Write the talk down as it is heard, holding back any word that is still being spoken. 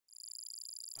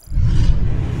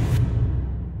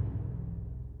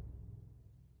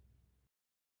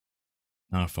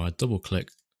Now if I double click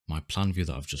my plan view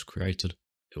that I've just created,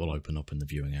 it will open up in the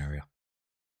viewing area.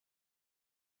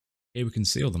 Here we can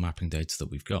see all the mapping data that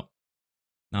we've got.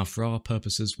 Now for our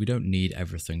purposes, we don't need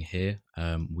everything here.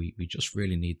 We just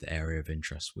really need the area of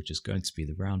interest, which is going to be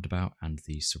the roundabout and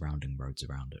the surrounding roads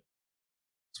around it.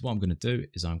 So what I'm going to do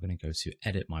is I'm going to go to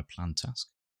edit my plan task.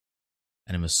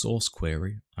 And in the source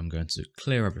query, I'm going to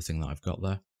clear everything that I've got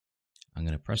there. I'm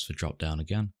going to press the drop down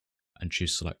again and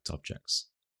choose select objects.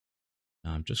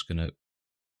 Now I'm just going to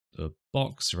do a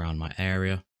box around my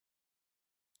area.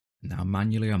 Now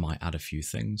manually I might add a few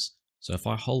things. So if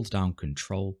I hold down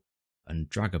Control and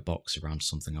drag a box around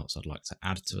something else I'd like to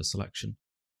add to a selection,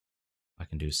 I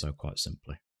can do so quite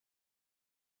simply.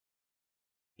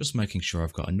 Just making sure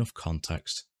I've got enough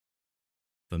context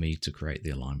for me to create the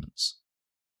alignments.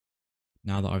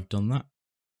 Now that I've done that,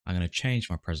 I'm going to change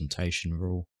my presentation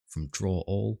rule from Draw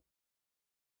All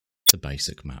to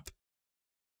Basic Map.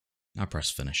 Now press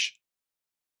Finish.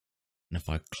 And if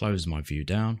I close my view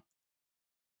down,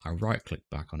 I right click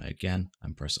back on it again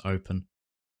and press Open,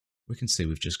 we can see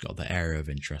we've just got the area of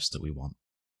interest that we want.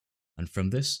 And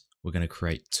from this, we're going to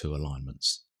create two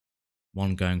alignments.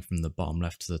 One going from the bottom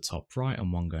left to the top right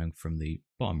and one going from the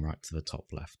bottom right to the top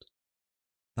left.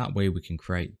 That way we can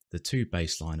create the two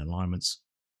baseline alignments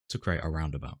to create a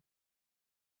roundabout.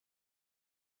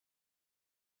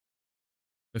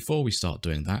 Before we start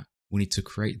doing that, we need to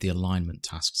create the alignment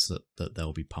tasks that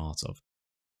they'll be part of.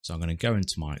 So I'm going to go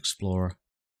into my Explorer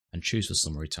and choose the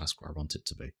summary task where I want it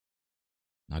to be.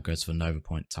 Now go to the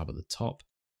Novapoint tab at the top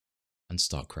and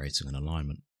start creating an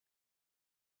alignment.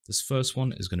 This first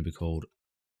one is going to be called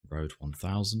Road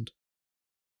 1000.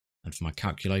 And for my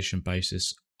calculation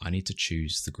basis, I need to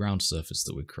choose the ground surface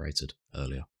that we created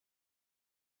earlier.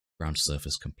 Ground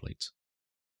surface complete.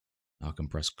 Now I can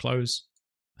press close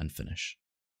and finish.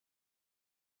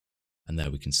 And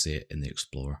there we can see it in the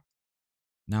Explorer.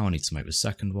 Now I need to make the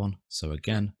second one. So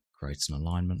again, create an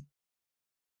alignment.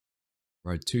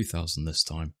 Road 2000 this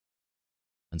time.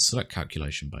 And select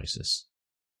calculation basis.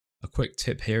 A quick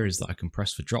tip here is that I can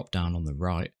press the drop down on the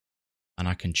right and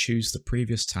I can choose the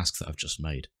previous task that I've just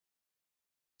made.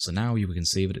 So now you can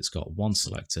see that it's got one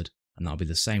selected and that'll be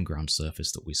the same ground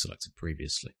surface that we selected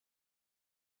previously.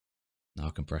 Now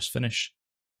I can press finish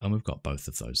and we've got both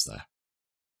of those there.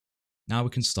 Now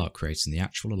we can start creating the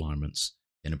actual alignments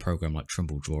in a program like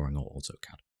Trimble Drawing or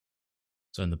AutoCAD.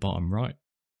 So in the bottom right,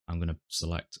 I'm going to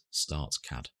select Start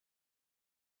CAD.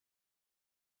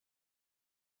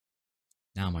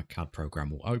 Now my CAD program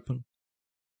will open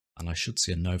and I should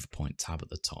see a Novapoint tab at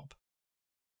the top.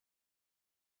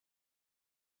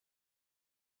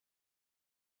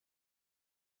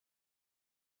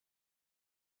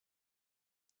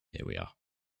 Here we are.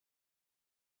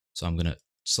 So I'm going to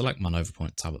select my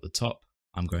Novapoint tab at the top.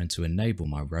 I'm going to enable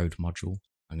my road module.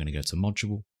 I'm going to go to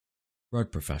Module,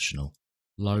 Road Professional,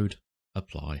 Load,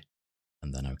 Apply,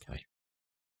 and then OK.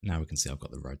 Now we can see I've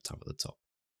got the road tab at the top.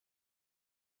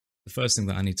 The first thing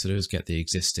that I need to do is get the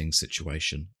existing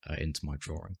situation into my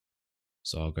drawing.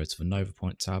 So I'll go to the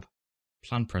Novapoint tab,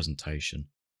 Plan Presentation,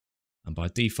 and by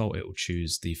default it will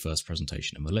choose the first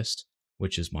presentation in the list,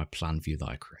 which is my plan view that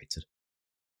I created.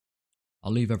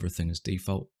 I'll leave everything as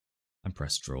default and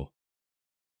press Draw.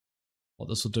 What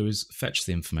this will do is fetch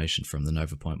the information from the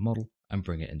Novapoint model and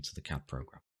bring it into the CAD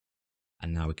program.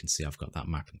 And now we can see I've got that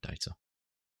mapping data.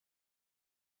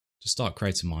 To start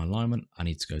creating my alignment, I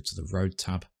need to go to the Road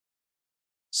tab,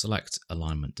 select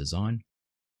Alignment Design.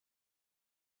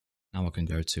 Now I can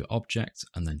go to Object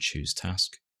and then choose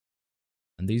Task.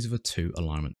 And these are the two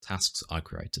alignment tasks I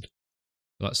created.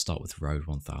 So let's start with Road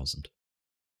 1000.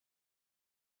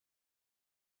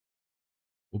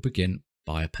 We'll begin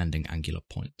by appending angular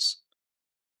points.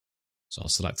 So I'll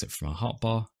select it from a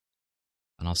hotbar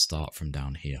and I'll start from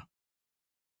down here.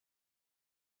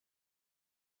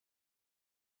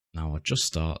 Now I'll just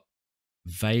start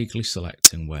vaguely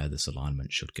selecting where this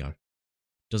alignment should go.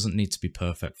 Doesn't need to be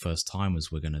perfect first time as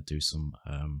we're going to do some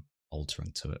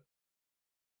altering to it.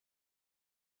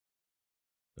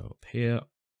 Go up here.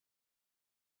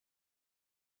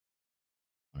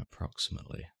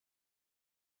 Approximately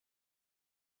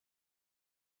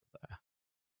there.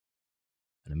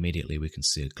 And immediately we can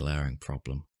see a glaring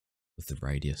problem with the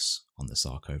radius on this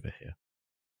arc over here.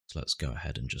 So let's go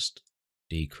ahead and just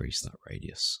decrease that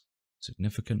radius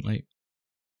significantly.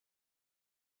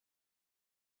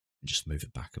 And just move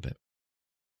it back a bit.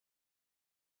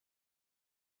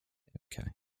 Okay.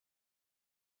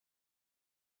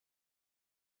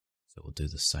 So we'll do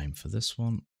the same for this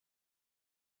one.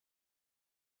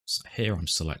 So here I'm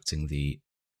selecting the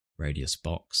radius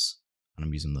box and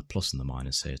I'm using the plus and the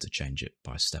minus here to change it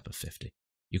by a step of 50.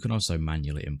 You can also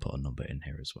manually input a number in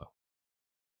here as well.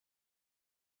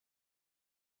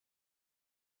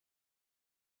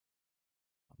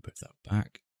 I'll move that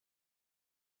back.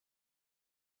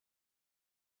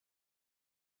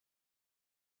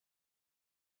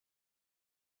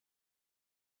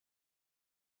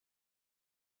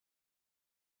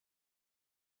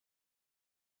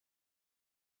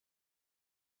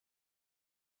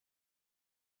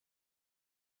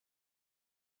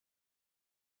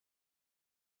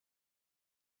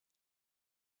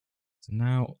 So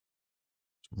now,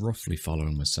 roughly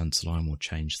following the center line, we'll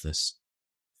change this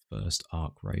first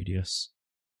arc radius.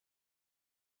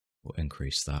 We'll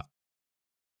increase that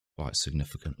quite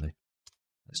significantly.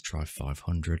 Let's try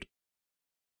 500.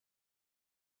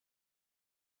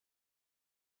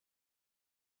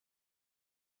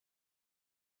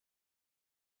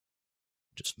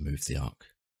 Just move the arc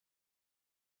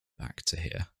back to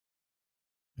here.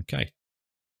 Okay.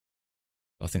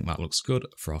 I think that looks good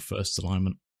for our first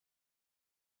alignment.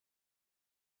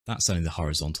 That's only the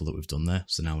horizontal that we've done there,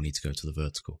 so now we need to go to the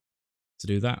vertical. To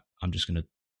do that, I'm just going to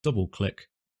double click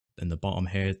in the bottom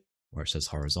here where it says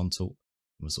horizontal,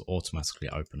 and this will automatically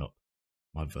open up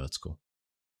my vertical.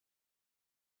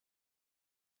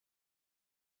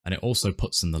 And it also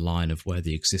puts in the line of where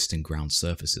the existing ground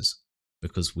surface is,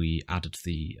 because we added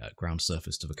the ground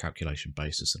surface to the calculation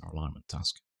basis in our alignment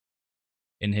task.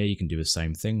 In here you can do the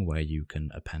same thing where you can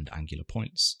append angular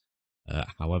points.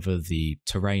 However, the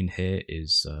terrain here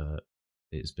is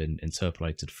it's been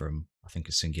interpolated from, I think,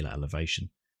 a singular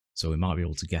elevation, so we might be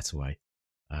able to get away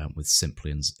with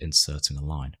simply inserting a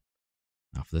line.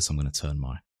 Now for this I'm going to turn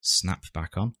my snap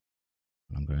back on,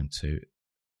 and I'm going to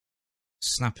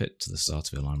snap it to the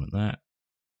start of the alignment there,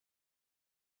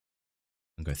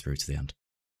 and go through to the end.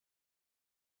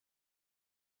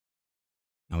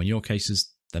 Now in your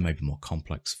cases, there may be more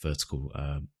complex vertical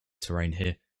terrain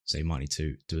here, so you might need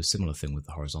to do a similar thing with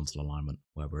the horizontal alignment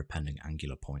where we're appending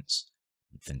angular points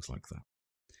and things like that.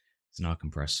 So now I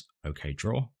can press OK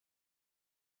Draw.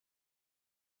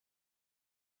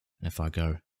 And if I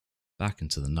go back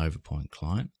into the Novapoint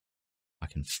client, I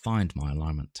can find my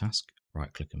alignment task,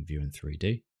 right click and view in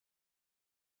 3D.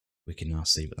 We can now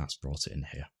see that that's brought it in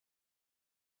here.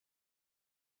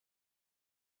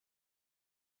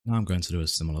 Now I'm going to do a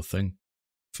similar thing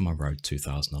for my Road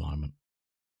 2000 alignment.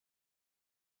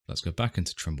 Let's go back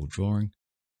into Trimble Drawing,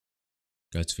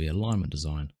 go to the alignment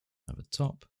design at the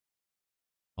top,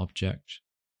 object,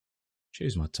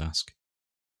 choose my task,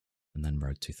 and then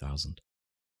Road 2000.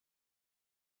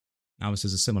 Now this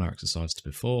is a similar exercise to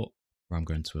before, where I'm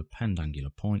going to append angular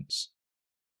points.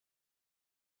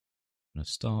 I'm going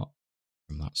to start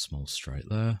from that small straight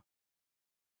there,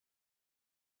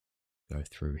 go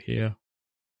through here.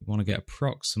 We want to get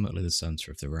approximately the center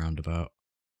of the roundabout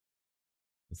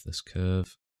with this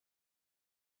curve.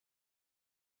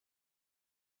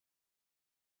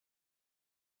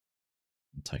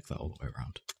 And take that all the way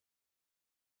around.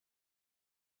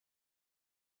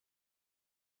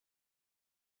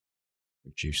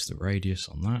 Reduce the radius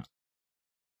on that.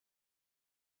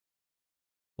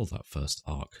 Pull that first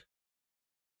arc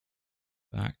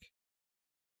back.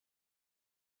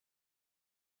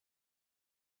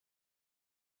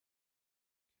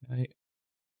 Okay.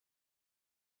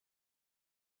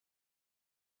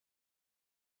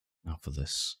 Now for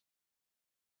this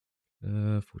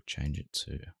curve, we'll change it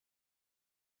to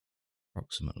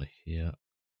approximately here.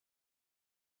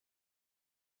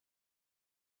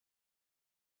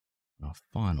 And our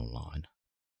final line.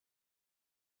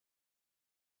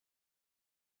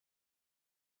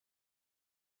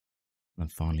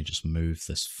 And finally just move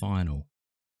this final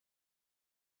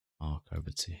arc over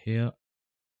to here.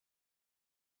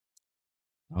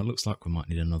 Now it looks like we might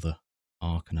need another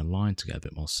arc and a line to get a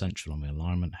bit more central on the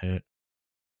alignment here.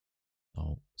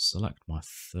 I'll select my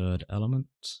third element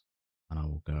and I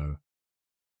will go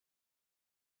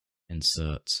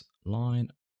insert line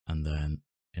and then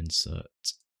insert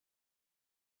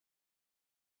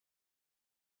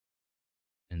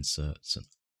an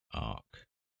arc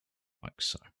like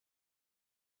so.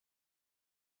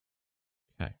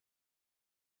 Okay.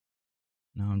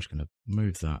 Now I'm just going to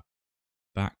move that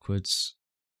backwards.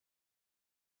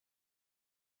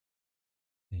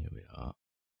 Here we are.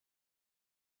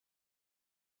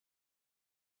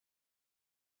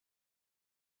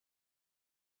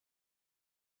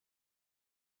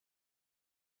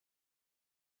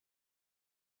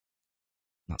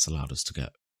 That's allowed us to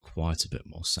get quite a bit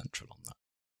more central on that.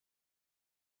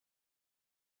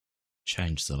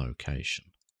 Change the location.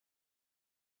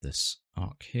 This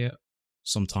arc here.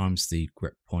 Sometimes the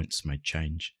grip points may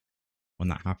change. When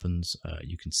that happens,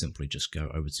 you can simply just go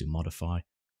over to modify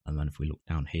And then if we look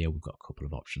down here, we've got a couple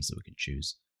of options that we can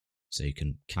choose. So you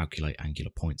can calculate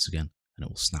angular points again, and it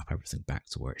will snap everything back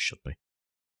to where it should be.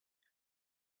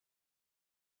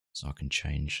 So I can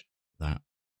change that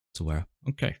to where,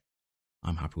 okay,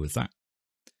 I'm happy with that.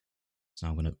 So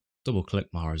I'm going to double click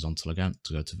my horizontal again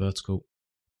to go to vertical.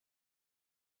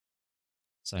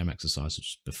 Same exercise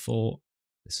as before.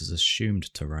 This is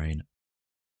assumed terrain.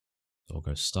 So I'll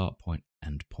go start point,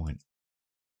 end point.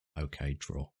 Okay,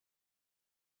 draw.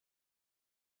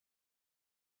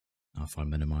 Now if I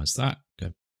minimize that,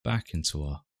 go back into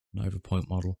our Novapoint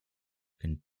model,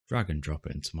 can drag and drop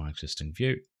it into my existing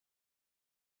view,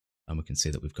 and we can see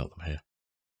that we've got them here.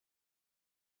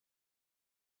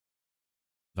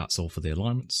 That's all for the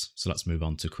alignments, so let's move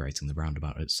on to creating the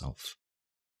roundabout itself.